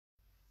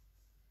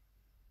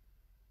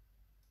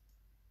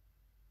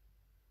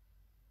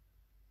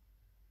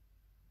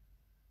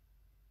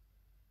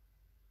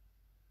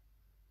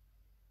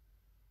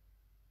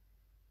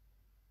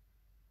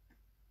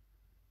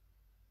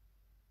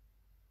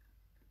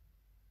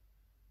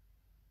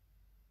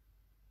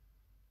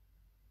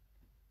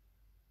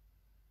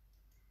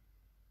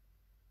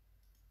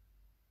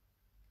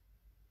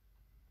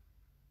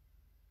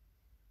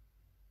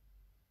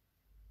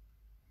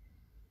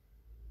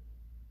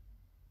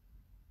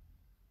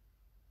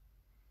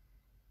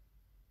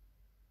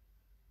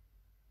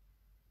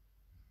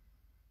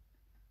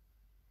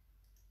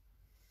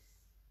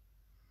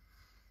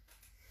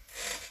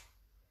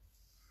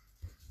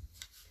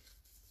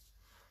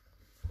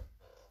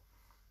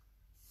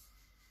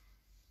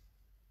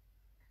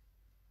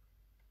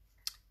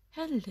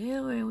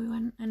Hello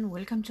everyone and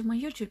welcome to my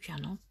YouTube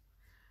channel.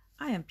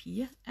 I am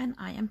Pia and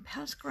I am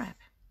Palhs.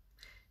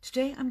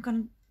 Today I'm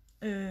going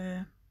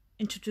to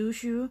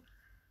introduce you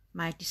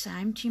my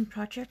design team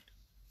project,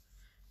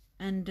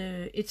 and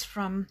it's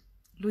from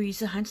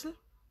Luise Heinzl.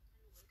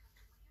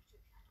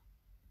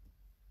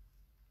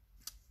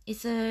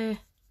 It's a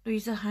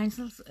Luise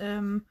Heinzl's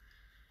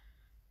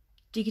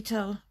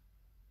digital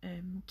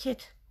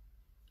kit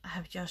I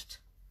have just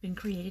been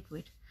created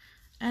with,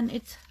 and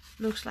it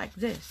looks like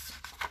this.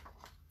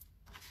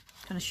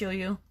 I'm gonna show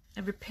you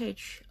every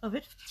page of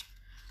it,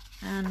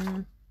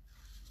 and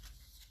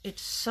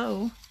it's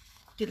so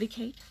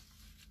delicate,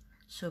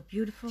 so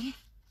beautiful,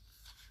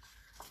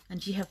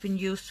 and she have been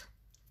used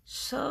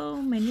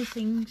so many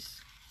things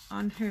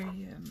on her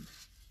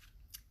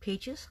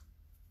pages.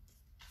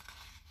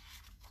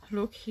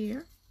 Look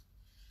here,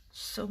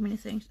 so many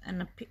things,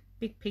 and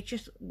big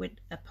pictures with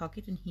a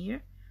pocket in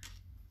here.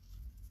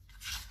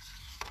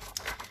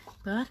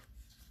 But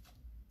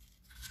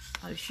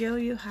I'll show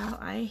you how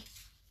I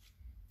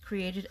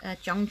created a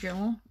junk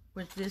journal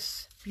with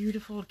this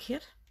beautiful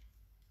kit.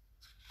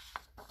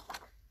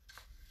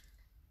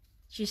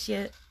 She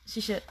said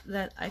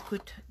that I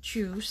could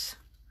choose,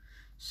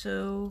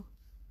 so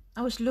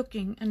I was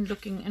looking and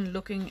looking and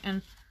looking,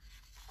 and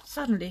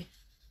suddenly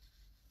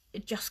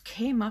it just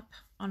came up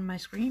on my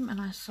screen, and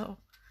I saw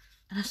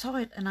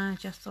it, and I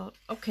just thought,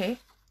 okay,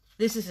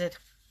 this is it.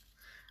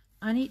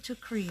 I need to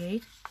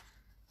create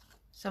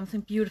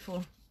something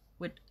beautiful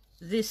with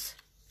this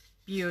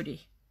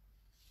beauty.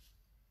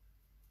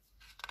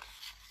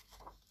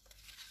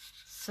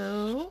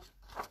 So,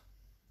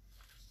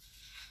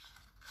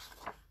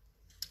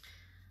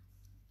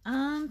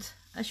 and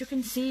as you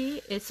can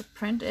see, it's a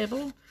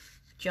printable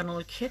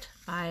journal kit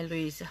by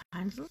Luise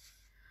Heinzl.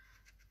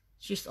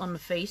 She's on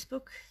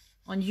Facebook,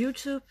 on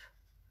YouTube,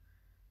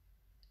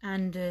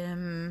 and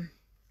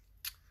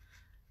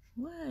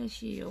where is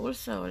she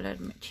also? Let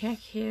me check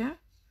here.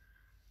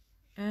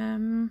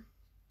 Boop,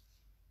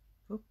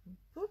 boop,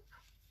 boop.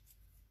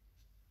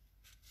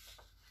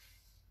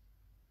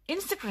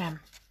 Instagram.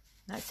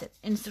 That's it,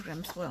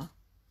 Instagram as well.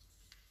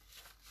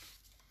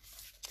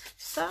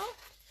 So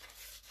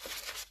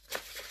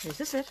this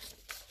is it,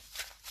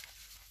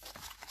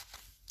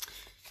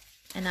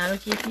 and I will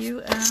give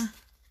you a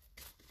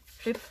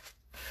flip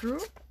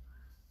through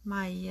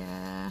my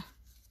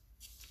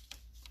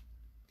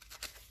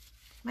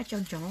my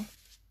junk journal.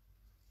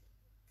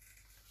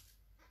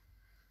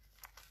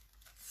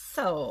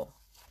 So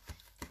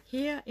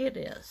here it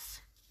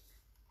is.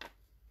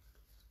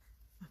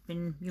 I've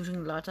been using a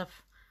lot of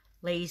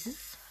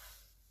laces,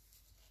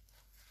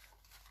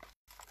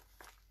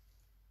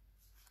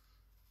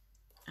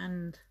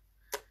 and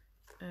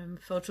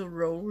photo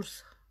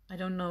rolls. I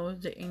don't know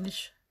the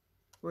English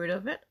word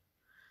of it.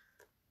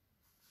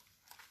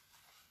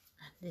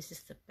 And this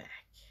is the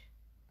back.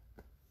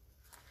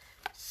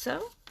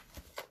 So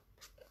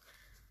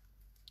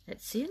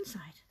let's see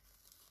inside.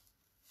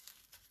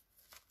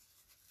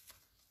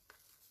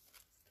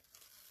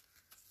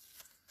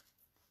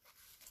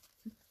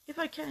 If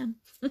I can.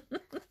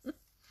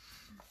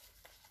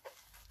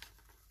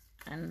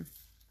 And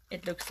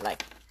it looks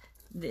like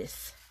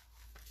this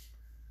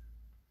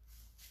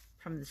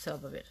from the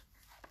top of it.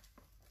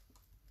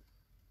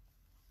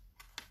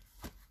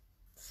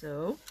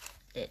 So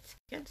let's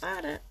get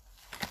started.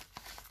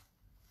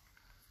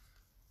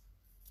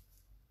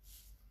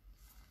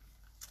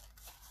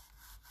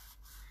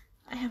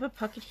 I have a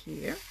pocket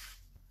here.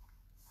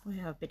 We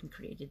have been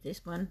created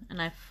this one,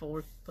 and I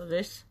fold for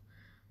this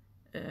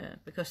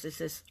because this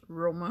is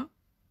Roma.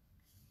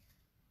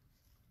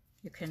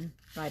 You can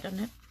write on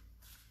it.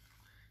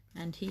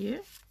 And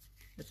here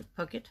there's a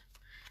pocket.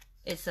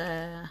 It's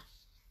a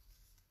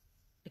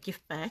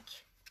gift bag.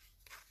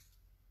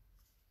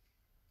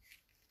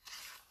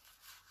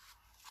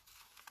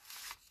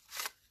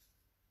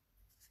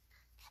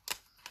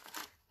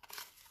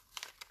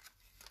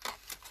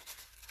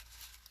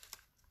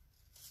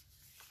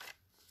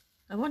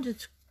 I wanted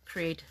to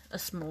create a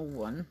small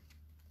one,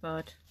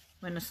 but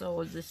when I saw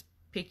all these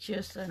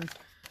pictures and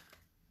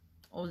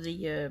all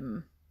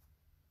the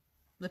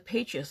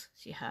pages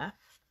she have,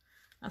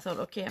 I thought,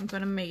 okay, I'm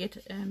gonna make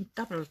it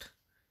doubled.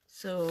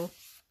 So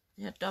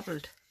they are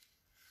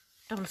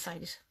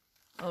double-sided,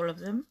 all of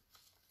them.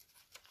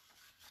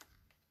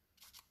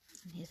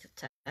 And here's a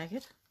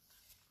tag.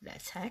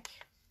 Let's hack.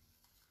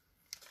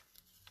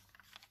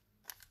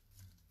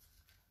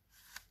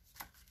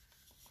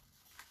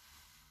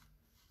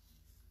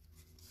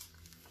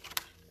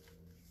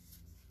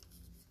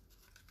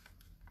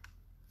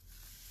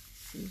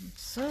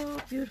 So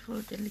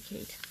beautiful,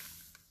 delicate.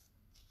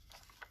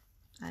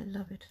 I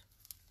love it.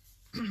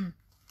 And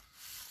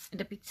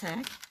a big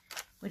tag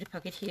with a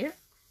pocket here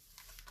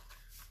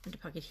and a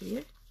pocket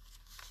here.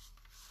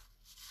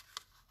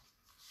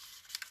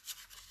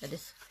 That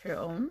is her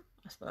own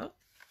as well.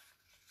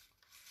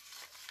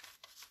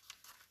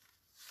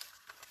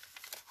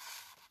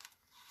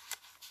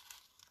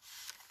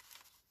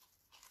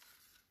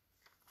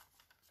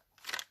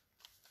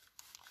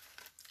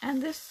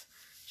 And this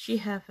she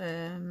have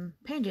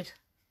painted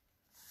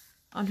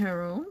on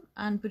her own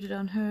and put it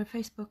on her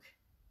Facebook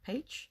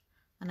page,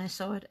 and I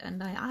saw it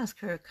and I asked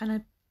her, can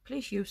I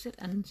please use it?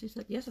 And she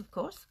said yes, of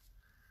course.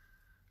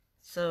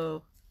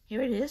 So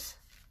here it is.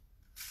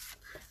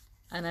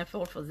 And I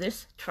thought for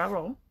this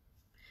travel,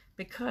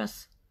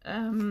 because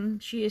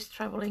she is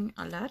traveling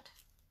a lot,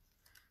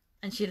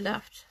 and she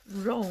left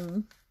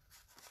Roma,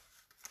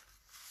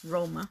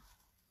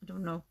 I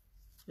don't know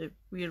the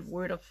real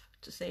word of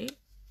to say.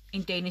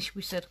 In Danish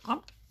we said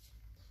Rom,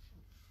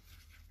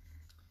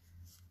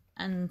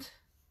 and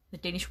the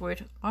Danish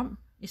word Rom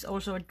is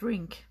also a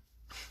drink.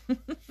 And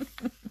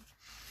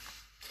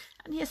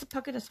here's a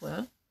pocket as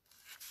well,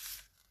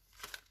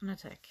 an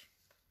attack.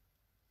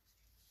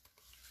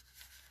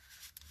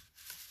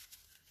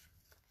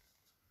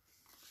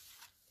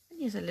 And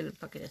here's a little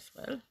pocket as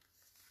well.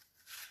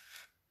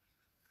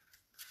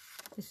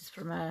 This is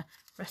from a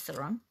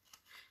restaurant,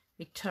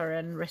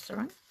 Victorian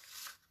restaurant,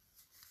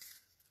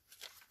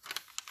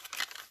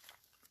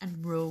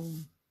 and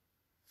Rome.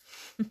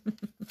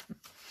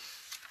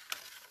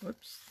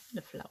 Whoops,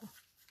 the flower.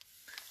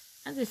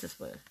 And this as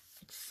well.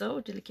 It's so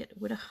delicate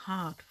with a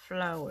heart,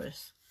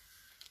 flowers,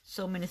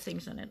 so many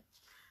things on it.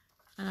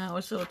 And I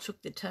also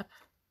took the tap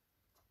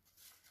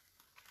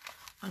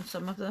on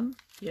some of them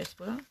here as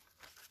well.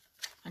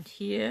 And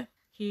here,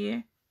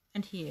 here,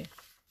 and here.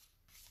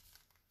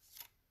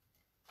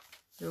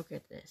 Look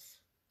at this.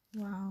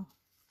 Wow.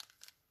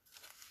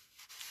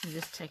 And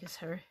this tag is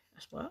her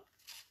as well.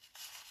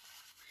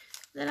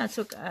 Then I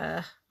took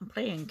a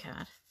playing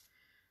card.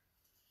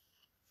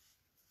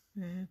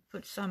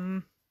 Put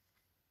some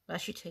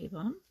washi tape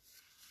on.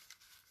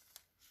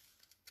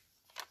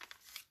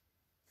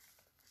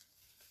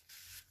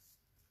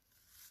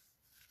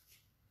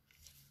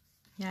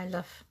 Yeah, I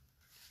love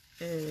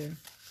the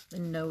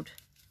notes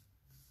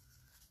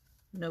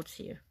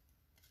here.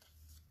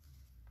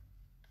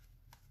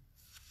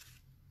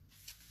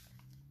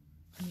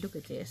 And look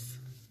at this.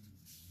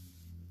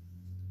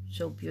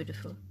 So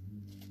beautiful.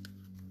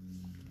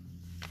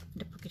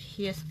 The pocket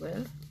here as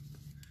well.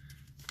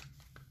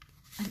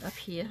 And up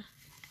here.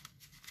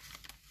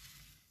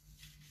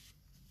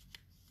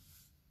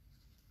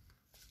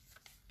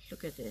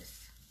 Look at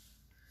this.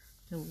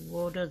 The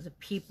water, the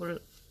people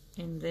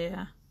in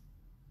there.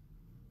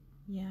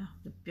 Yeah,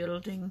 the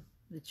building,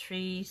 the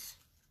trees.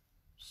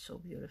 So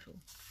beautiful.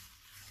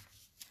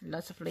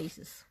 Lots of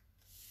laces.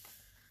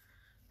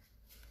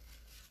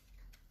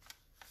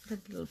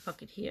 That little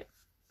pocket here.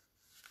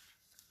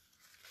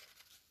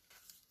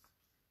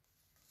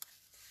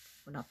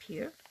 One up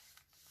here.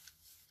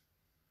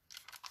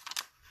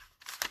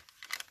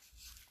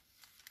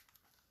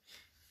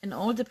 And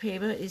all the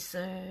paper is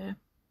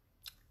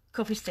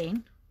coffee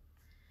stain.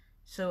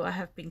 So I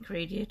have been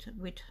created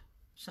with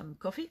some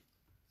coffee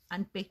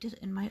and baked it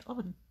in my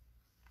oven.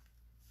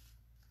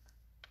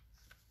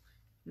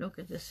 Look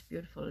at this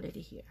beautiful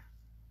lady here.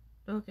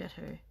 Look at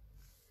her.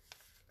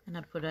 And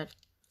I put a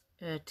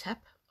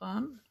tap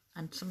on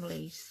and some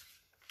lace.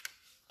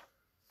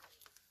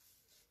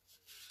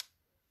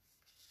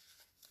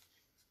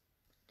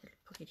 Little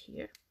pocket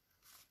here.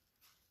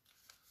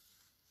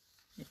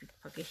 Little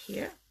pocket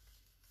here.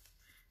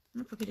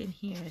 And a pocket in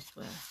here as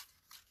well.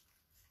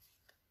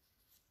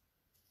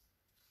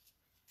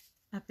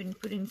 I've been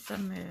putting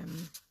some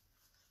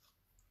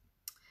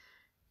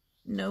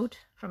note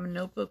from a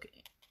notebook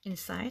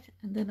inside,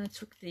 and then I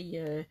took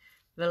the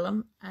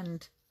vellum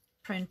and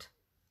print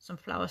some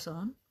flowers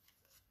on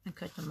and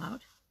cut them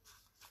out.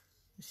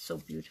 It's so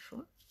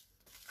beautiful.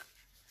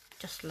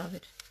 Just love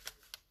it.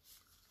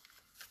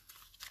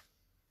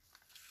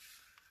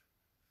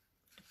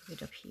 The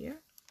pocket up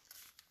here.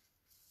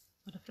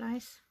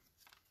 Butterflies.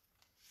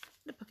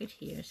 The pocket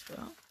here as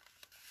well.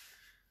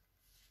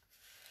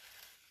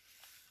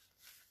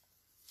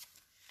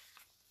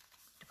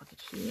 The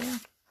pocket here.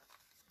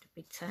 The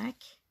big tag.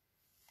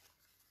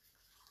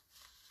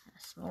 A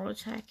smaller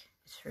tag.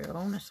 It's her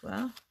own as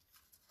well.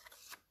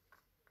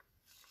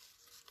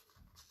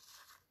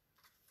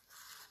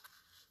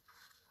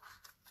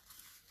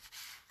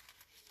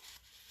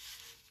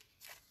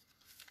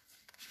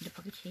 The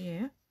pocket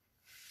here.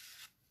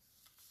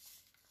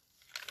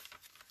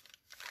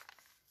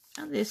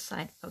 And this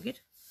side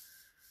pocket,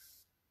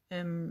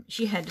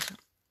 she had it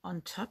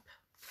on top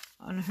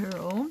on her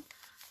own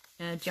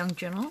junk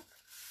journal,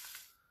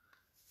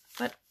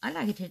 but I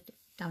like it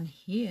down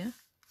here,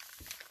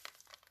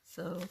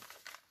 so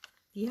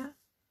yeah.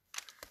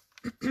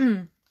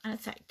 And a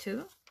tag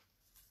too,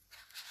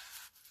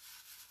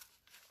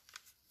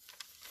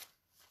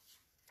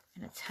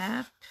 and a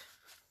tab.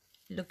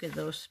 Look at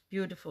those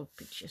beautiful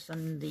pictures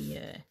on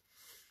the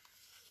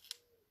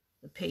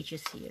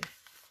pages here.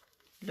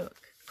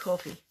 Look,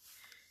 coffee.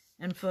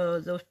 And for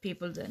those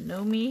people that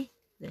know me,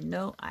 they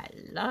know I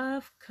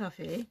love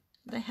coffee.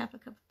 They have a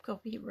cup of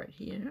coffee right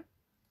here.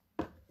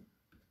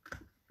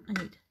 I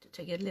need to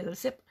take a little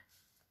sip.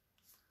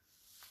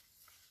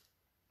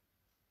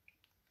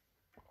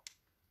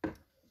 There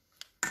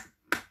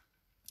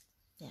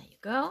you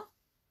go.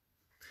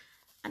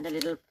 And a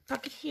little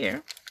pocket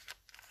here.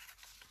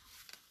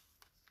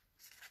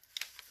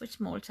 with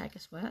small tag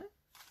as well.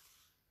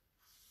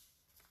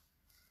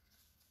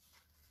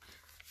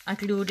 I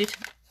glued it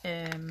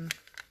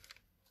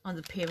on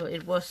the paper.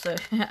 It was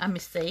a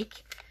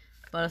mistake,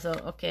 but I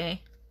thought,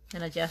 okay,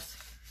 then I just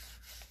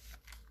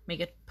make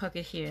a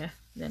pocket here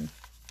then,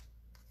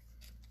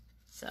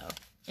 so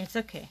it's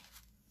okay.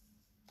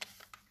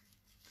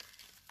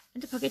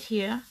 And the pocket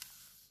here,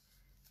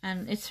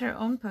 and it's her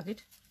own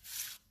pocket.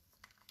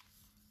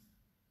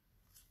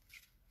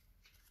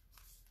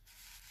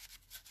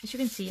 As you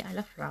can see, I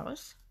love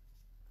flowers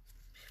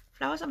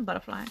and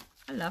butterfly.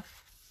 I love,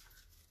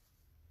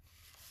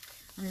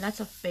 and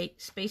lots of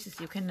spaces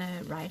you can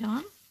write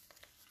on.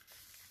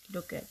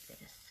 Look at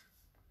this.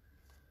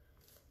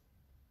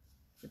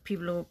 The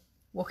people who are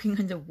walking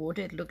on the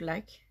water, it looked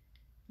like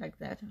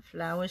that.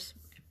 Flowers,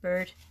 a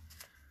bird,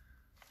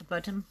 a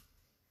bottom.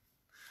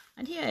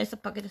 And here is a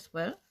pocket as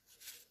well.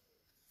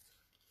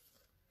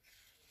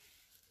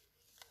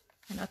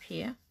 And up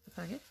here, a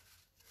pocket.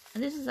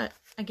 And this is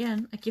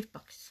again a gift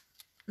box.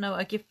 No,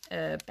 a gift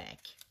bag.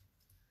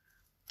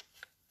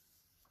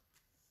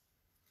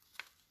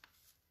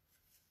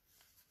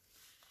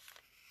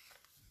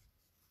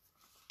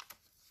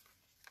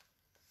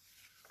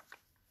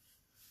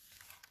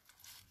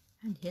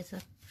 And here's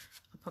a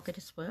pocket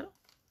as well,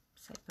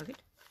 side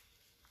pocket.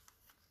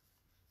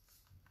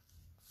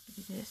 Look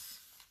at this,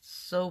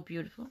 so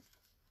beautiful.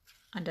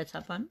 And the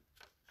top one.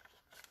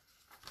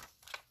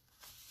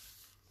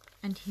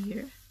 And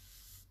here,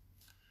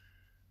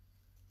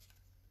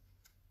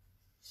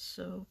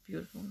 so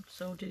beautiful,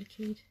 so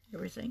delicate,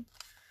 everything.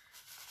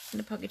 And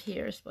the pocket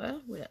here as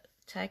well with a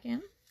tag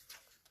in.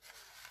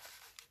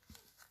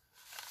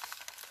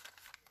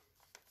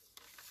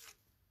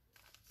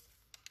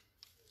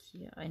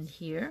 Here and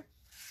here.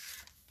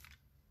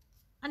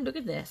 And look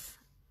at this.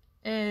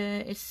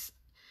 It's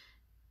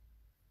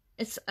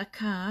a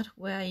card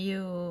where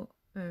you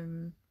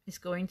is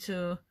going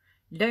to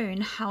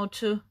learn how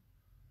to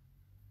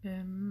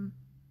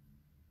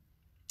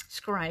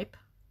scribe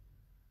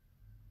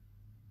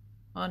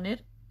on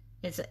it.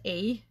 It's an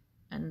A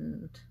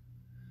and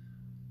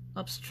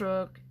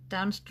upstroke,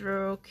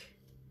 downstroke,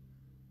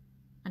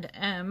 and an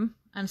M,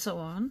 and so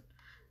on.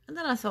 And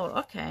then I thought,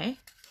 okay,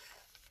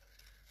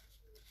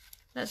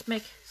 let's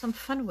make some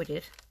fun with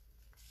it.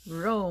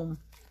 Rome.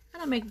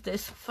 And I make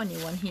this funny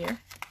one here.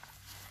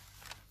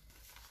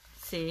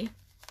 See?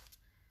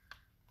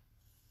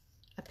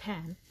 A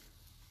pen.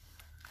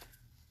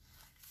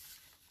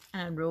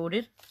 And I wrote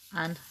it,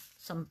 and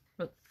some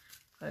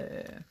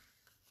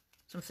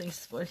things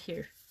as well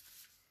here,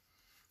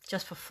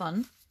 just for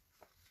fun.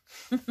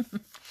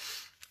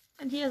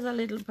 And here's a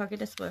little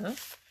pocket as well,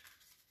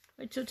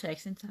 with 2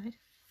 tags inside.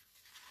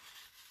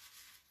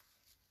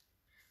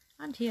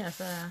 And here's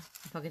a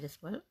pocket as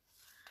well.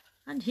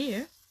 And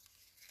here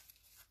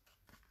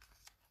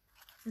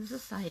is a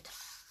side.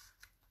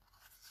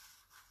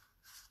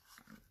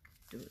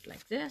 Do it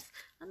like this,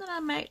 and then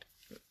I made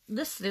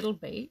this little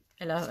bag.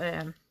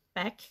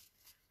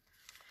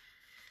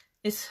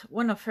 Is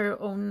one of her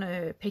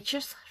own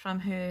pictures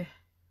from her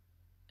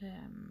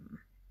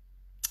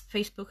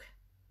Facebook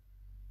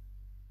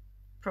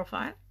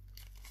profile,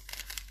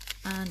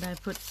 and I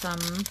put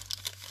some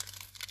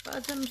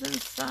buttons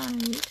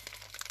inside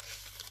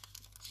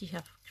she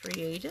have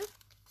created,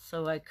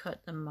 so I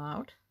cut them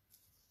out.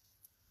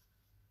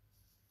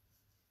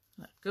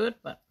 Not good,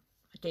 but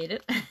I did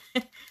it.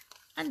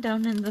 And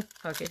down in the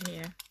pocket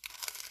here,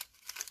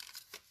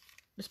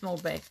 the small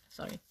bag,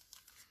 sorry,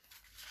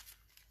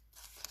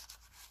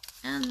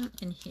 and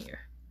in here.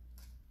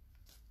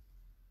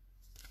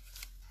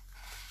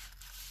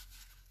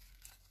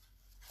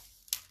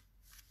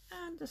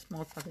 And the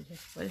small pocket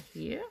as well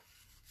here.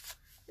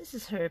 This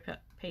is her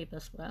paper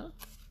as well.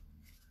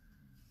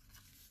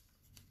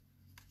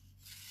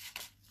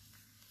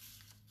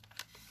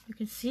 You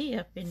can see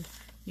I've been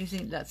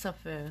using lots of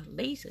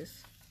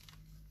laces.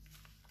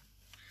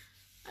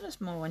 And a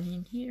small one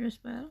in here as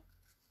well.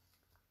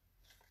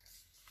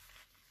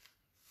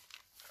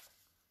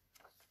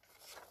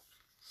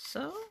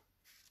 So,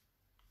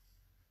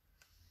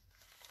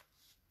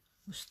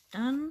 was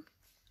done.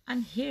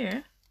 And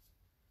here,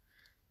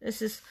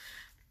 this is,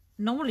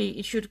 normally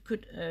it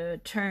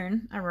could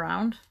turn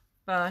around,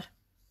 but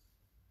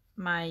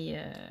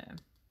my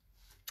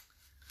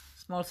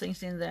small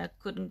things in there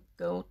couldn't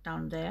go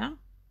down there.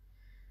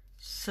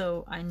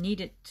 So I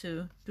needed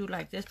to do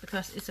like this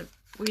because it's a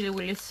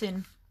really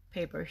thin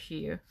paper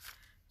here.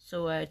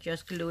 So I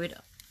just glue it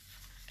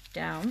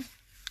down.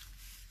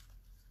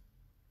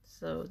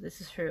 So this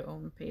is her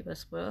own paper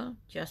as well.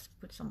 Just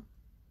put some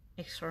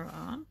extra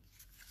on.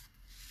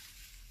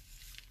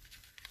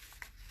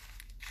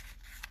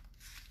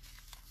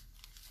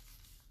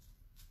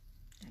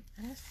 Like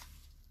this.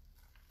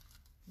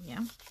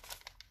 Yeah.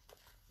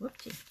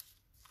 Whoopsie.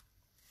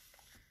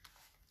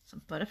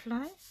 Some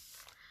butterfly.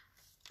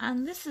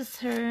 And this is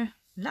her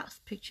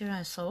last picture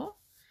I saw.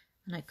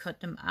 And I cut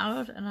them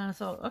out and I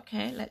thought,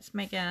 okay, let's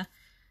make a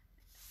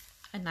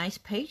nice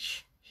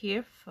page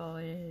here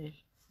for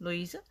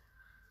Luise.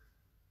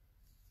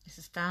 This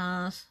is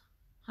stars,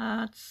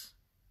 hearts,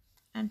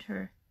 and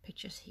her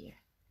pictures here.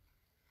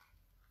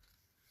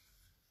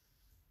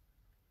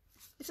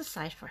 It's a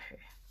site for her.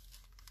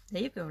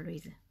 There you go,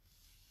 Luise.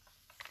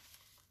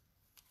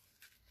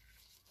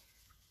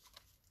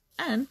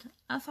 And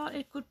I thought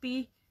it could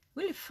be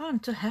really fun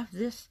to have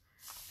this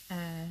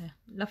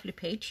lovely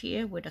page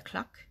here with a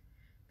clock,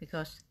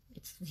 because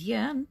it's the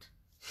end.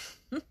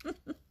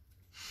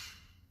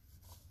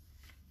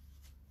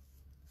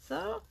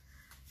 So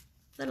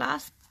the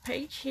last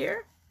page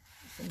here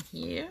is in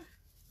here.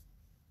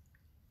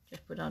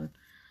 Just put on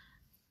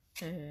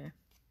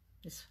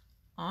this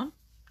on.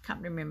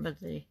 Can't remember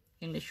the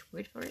English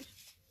word for it.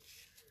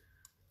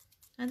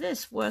 And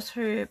this was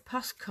her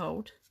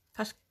postcard.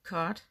 I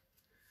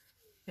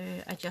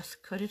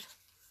just cut it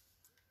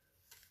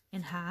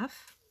in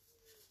half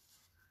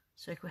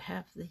so I could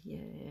have the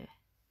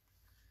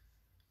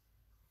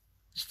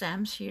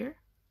stamps here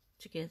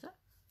together.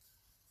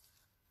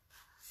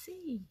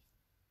 See,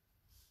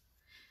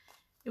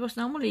 it was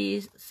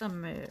normally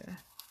some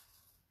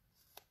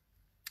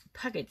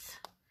packets,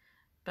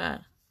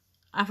 but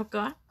I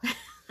forgot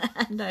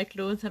and I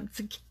glued them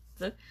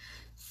together.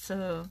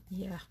 So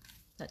yeah,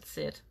 that's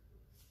it.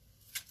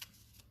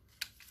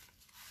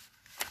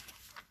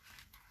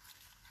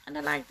 And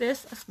I like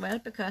this as well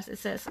because it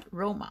says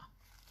Roma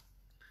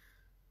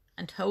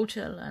and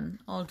hotel and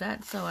all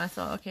that. So I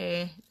thought,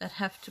 okay, that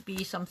have to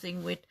be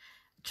something with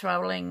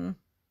traveling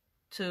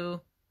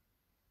to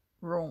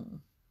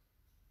Rome.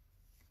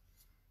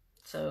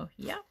 So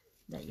yeah,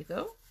 there you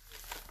go.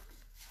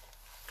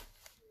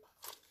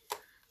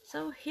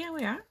 So here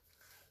we are.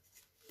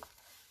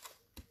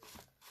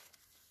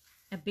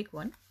 A big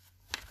one.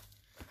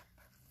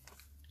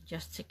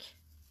 Just stick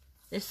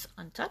this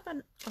on top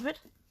of it.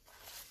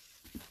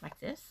 Like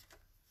this.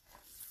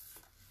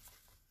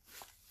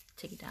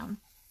 Take it down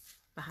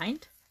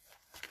behind.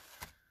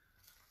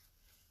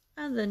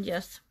 And then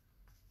just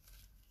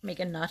make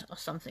a knot or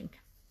something.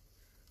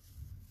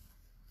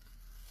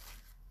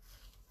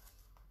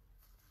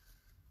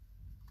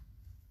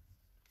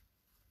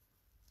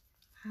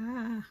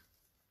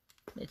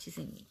 That is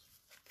in me.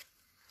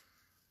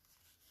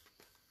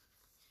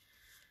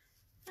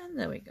 And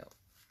there we go.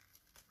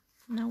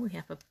 Now we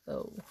have a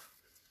bow.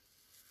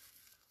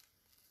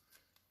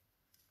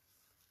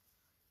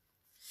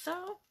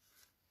 So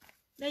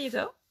there you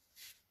go.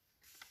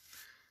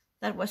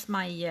 That was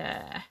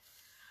my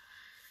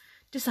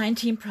design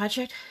team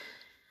project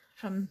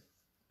from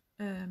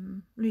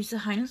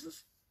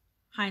Luise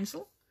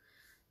Heinzl.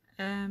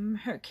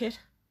 Her kit,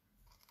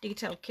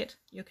 digital kit.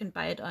 You can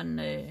buy it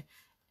on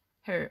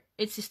her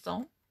Etsy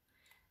store.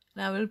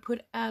 And I will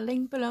put a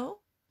link below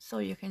so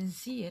you can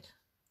see it.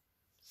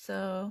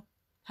 So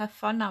have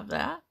fun out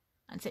there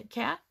and take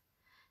care.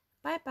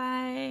 Bye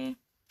bye.